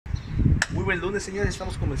Muy buen lunes, señores.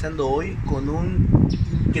 Estamos comenzando hoy con un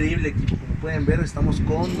increíble equipo. Como pueden ver, estamos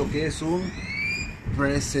con lo que es un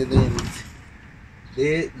Precedent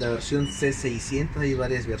de la versión C600. Hay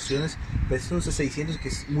varias versiones, pero es un C600 que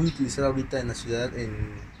es muy utilizado ahorita en la ciudad, en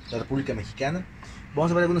la República Mexicana.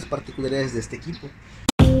 Vamos a ver algunas particularidades de este equipo.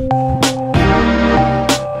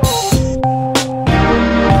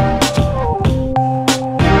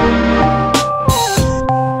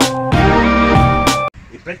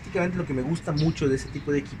 Prácticamente lo que me gusta mucho de este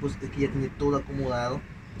tipo de equipos es que ya tiene todo acomodado.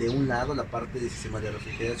 De un lado la parte del sistema de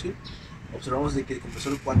refrigeración, observamos de que el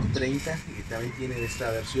compresor 430 que también tiene esta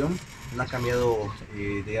versión no ha cambiado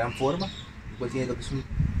de gran forma. Igual tiene lo que es un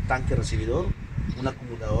tanque recibidor, un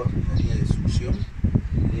acumulador en la línea de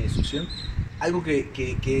succión. Algo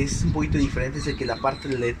que es un poquito diferente es de que la parte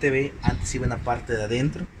del ETB antes iba en la parte de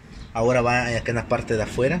adentro, ahora va acá en la parte de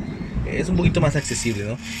afuera. Es un poquito más accesible,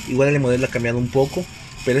 ¿no? Igual el modelo ha cambiado un poco,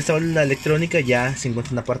 pero esta válvula electrónica ya se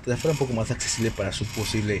encuentra en la parte de afuera, un poco más accesible para su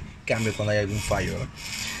posible cambio cuando haya algún fallo, ¿no?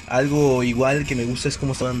 Algo igual que me gusta es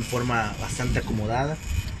cómo está de forma bastante acomodada.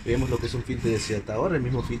 Vemos lo que es un filtro de deshidratador, el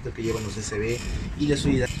mismo filtro que llevan los SB y la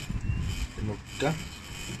unidad acá.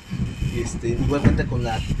 Igual cuenta con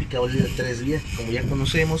la típica válvula 3 vías, que como ya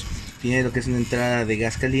conocemos, tiene lo que es una entrada de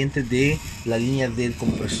gas caliente de la línea del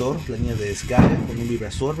compresor, la línea de descarga, con un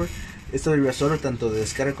vibrazorber. Estos vibrazorber, tanto de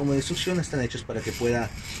descarga como de succión, están hechos para que pueda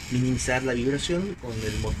minimizar la vibración con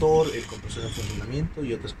el motor, el compresor en funcionamiento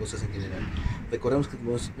y otras cosas en general. Recordemos que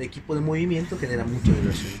como es equipo de movimiento genera mucha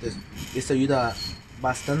vibración, entonces esto ayuda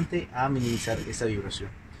bastante a minimizar esa vibración.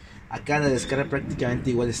 Acá en la descarga prácticamente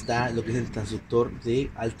igual está lo que es el transductor de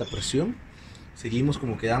alta presión. Seguimos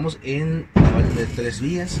como quedamos en la válvula de 3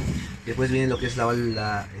 vías. Después viene lo que es la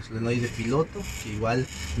válvula solenoide piloto, que igual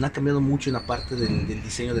no ha cambiado mucho en la parte del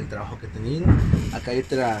diseño del trabajo que ha tenido. Acá hay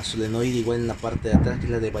otra solenoide igual en la parte de atrás, que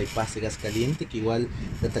es la de bypass de gas caliente, que igual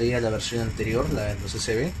la traía la versión anterior, la de los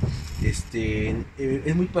SB.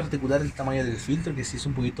 Es muy particular el tamaño del filtro, que sí es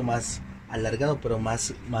un poquito más alargado, pero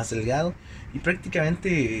más delgado, y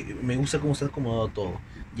prácticamente me gusta cómo está acomodado todo.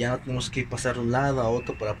 Ya no tenemos que pasar de un lado a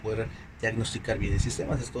otro para poder diagnosticar bien el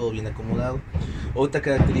sistema, es todo bien acomodado. Otra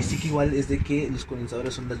característica igual es de que los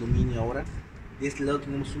condensadores son de aluminio ahora. De este lado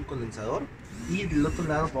tenemos un condensador y del otro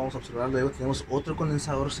lado, vamos a observar luego, tenemos otro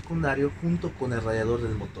condensador secundario junto con el radiador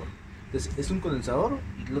del motor. Entonces es un condensador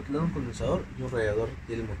y del otro lado un condensador y un radiador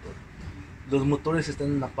del motor. Los motores están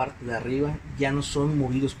en la parte de arriba, ya no son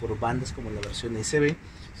movidos por bandas como en la versión SB,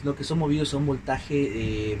 sino que son movidos a un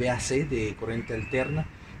voltaje VAC de corriente alterna.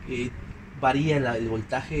 Varía el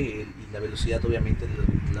voltaje y la velocidad obviamente de los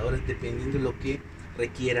ventiladores dependiendo de lo que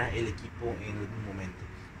requiera el equipo en algún momento,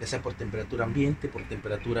 ya sea por temperatura ambiente, por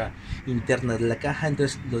temperatura interna de la caja.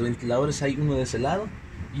 Entonces los ventiladores hay uno de ese lado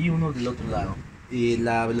y uno del otro lado.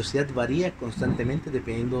 La velocidad varía constantemente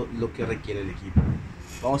dependiendo de lo que requiere el equipo.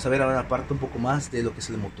 Vamos a ver ahora aparte un poco más de lo que es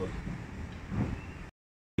el motor.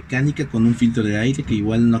 Mecánica con un filtro de aire que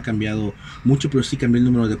igual no ha cambiado mucho, pero sí cambió el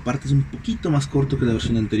número de partes, un poquito más corto que la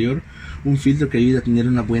versión anterior. Un filtro que ayuda a tener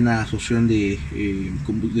una buena absorción de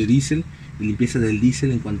diésel, de limpieza del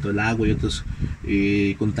diésel en cuanto al agua y otros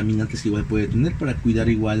contaminantes que igual puede tener, para cuidar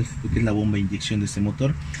igual lo que es la bomba de inyección de este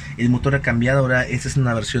motor. El motor ha cambiado, ahora esta es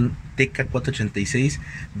una versión TK486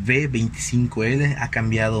 V25L, ha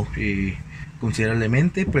cambiado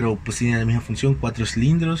considerablemente, pero pues tiene la misma función, 4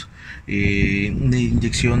 cilindros, una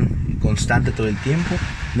inyección constante todo el tiempo.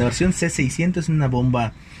 La versión C600 es una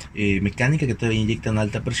bomba mecánica que todavía inyecta en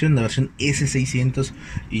alta presión. La versión S600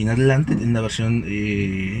 y en adelante en la versión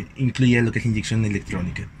incluye lo que es inyección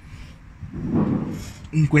electrónica.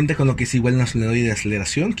 Cuenta con lo que es igual una solenoide de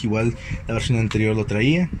aceleración, que igual la versión anterior lo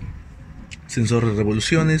traía. Sensor de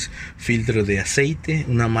revoluciones, filtro de aceite,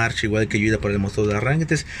 una marcha igual que ayuda para el motor de arranque.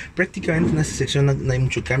 Entonces, prácticamente en esta sección no hay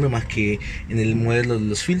mucho cambio más que en el modelo de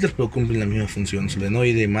los filtros, pero cumplen la misma función.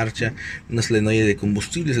 Solenoide, marcha, una solenoide de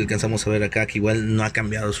combustibles. Alcanzamos a ver acá que igual no ha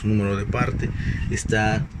cambiado su número de parte,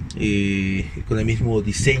 está con el mismo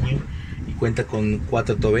diseño y cuenta con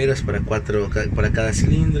 4 toberas para cada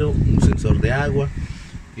cilindro, un sensor de agua,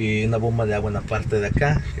 una bomba de agua en la parte de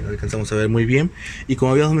acá que no alcanzamos a ver muy bien, y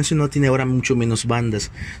como habíamos mencionado tiene ahora mucho menos bandas,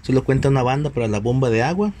 solo cuenta una banda para la bomba de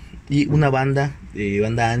agua y una banda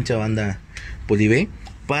ancha, banda poli B,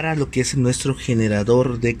 para lo que es nuestro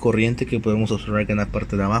generador de corriente que podemos observar acá en la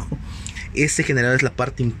parte de abajo. Este generador es la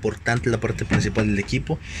parte importante, la parte principal del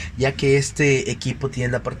equipo, ya que este equipo tiene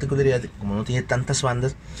la particularidad de que como no tiene tantas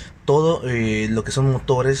bandas, todo lo que son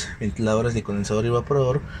motores, ventiladores de condensador y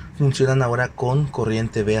evaporador funcionan ahora con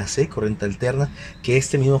corriente VAC, corriente alterna, que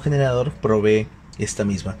este mismo generador provee esta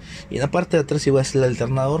misma. Y en la parte de atrás igual es el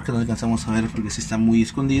alternador, que no alcanzamos a ver porque sí está muy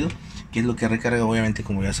escondido, que es lo que recarga obviamente,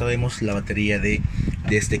 como ya sabemos, la batería de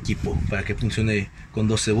este equipo para que funcione con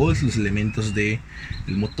 12 volts los elementos del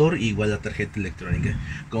motor y igual la tarjeta electrónica.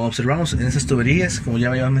 Como observamos en esas tuberías, como ya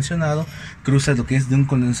había mencionado, cruza lo que es de un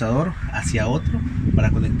condensador hacia otro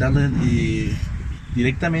para conectarlo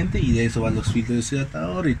directamente, y de eso van los filtros de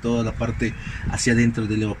deshidratador y toda la parte hacia adentro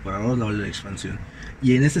del evaporador, la válvula de expansión.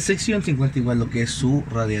 Y en esta sección se encuentra igual lo que es su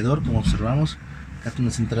radiador, como observamos, acá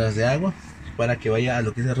unas entradas de agua para que vaya a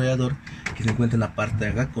lo que es el radiador, que se encuentra en la parte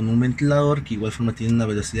de acá, con un ventilador que igual forma tiene una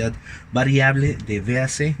velocidad variable de B a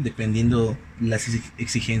C dependiendo las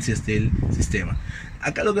exigencias del sistema.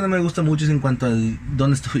 Acá lo que no me gusta mucho es en cuanto al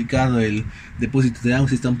dónde está ubicado el depósito de agua.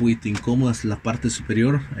 Si está un poquito incómoda la parte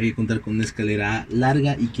superior, hay que contar con una escalera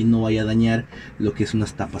larga y que no vaya a dañar lo que es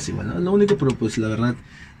unas tapas igual, ¿no? Lo único, pero pues la verdad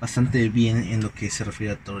bastante bien en lo que se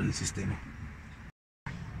refiere a todo el sistema.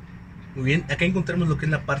 Muy bien, acá encontramos lo que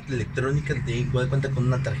es la parte electrónica, de igual cuenta con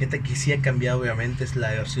una tarjeta que sí ha cambiado, obviamente es la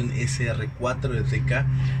versión SR4 de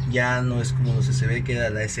TK, ya no es como se ve que era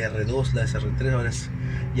la SR2, la SR3, ahora es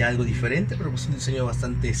ya algo diferente, pero pues un diseño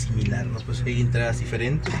bastante similar, ¿no? Pues hay entradas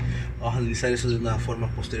diferentes, vamos a analizar eso de una forma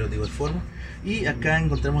posterior de igual forma. Y acá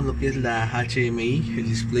encontramos lo que es la HMI, el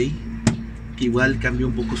display, que igual cambió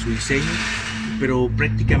un poco su diseño, pero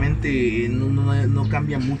prácticamente no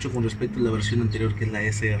cambia mucho con respecto a la versión anterior, que es la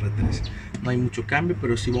SR3. No hay mucho cambio,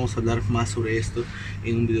 pero sí vamos a hablar más sobre esto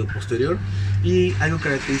en un video posterior. Y algo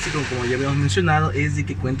característico, como ya habíamos mencionado, es de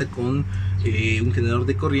que cuenta con un generador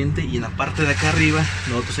de corriente, y en la parte de acá arriba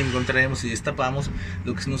nosotros encontraremos, y destapamos,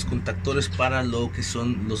 lo que son los contactores para lo que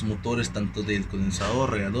son los motores, tanto del condensador,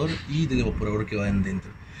 radiador y del evaporador que van dentro.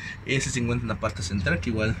 Ese se encuentra en la parte central, que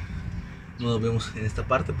igual no lo vemos en esta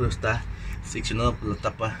parte, pero está seccionado por la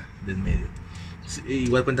tapa del medio.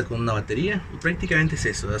 Igual cuenta con una batería, y prácticamente es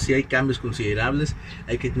eso. Así hay cambios considerables,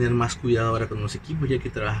 hay que tener más cuidado ahora con los equipos, ya que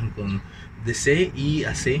trabajan con DC y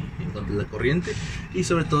AC en cuanto a la corriente, y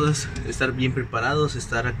sobre todo es estar bien preparados,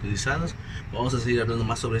 estar actualizados. Vamos a seguir hablando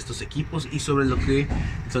más sobre estos equipos y sobre lo que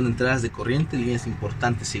son entradas de corriente, líneas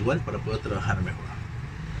importantes igual, para poder trabajar mejor.